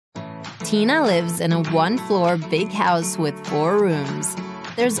Tina lives in a one-floor big house with 4 rooms.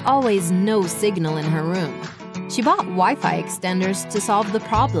 There's always no signal in her room. She bought Wi-Fi extenders to solve the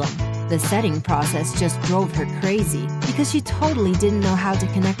problem. The setting process just drove her crazy because she totally didn't know how to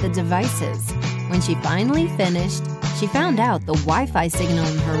connect the devices. When she finally finished, she found out the Wi-Fi signal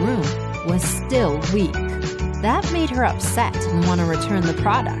in her room was still weak. That made her upset and want to return the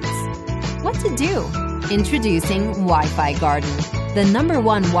products. What to do? Introducing WiFigarden, the #1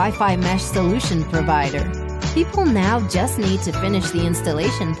 Wi-Fi mesh solution provider. People now just need to finish the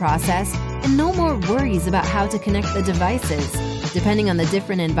installation process and no more worries about how to connect the devices. Depending on the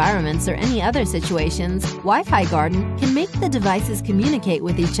different environments or any other situations, WiFigarden can make the devices communicate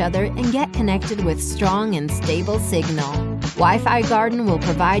with each other and get connected with strong and stable signal. WiFigarden will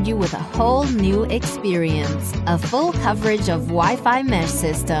provide you with a whole new experience, a full coverage of Wi-Fi mesh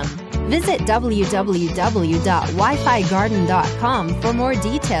system. Visit www.wifigarden.com for more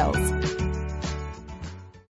details.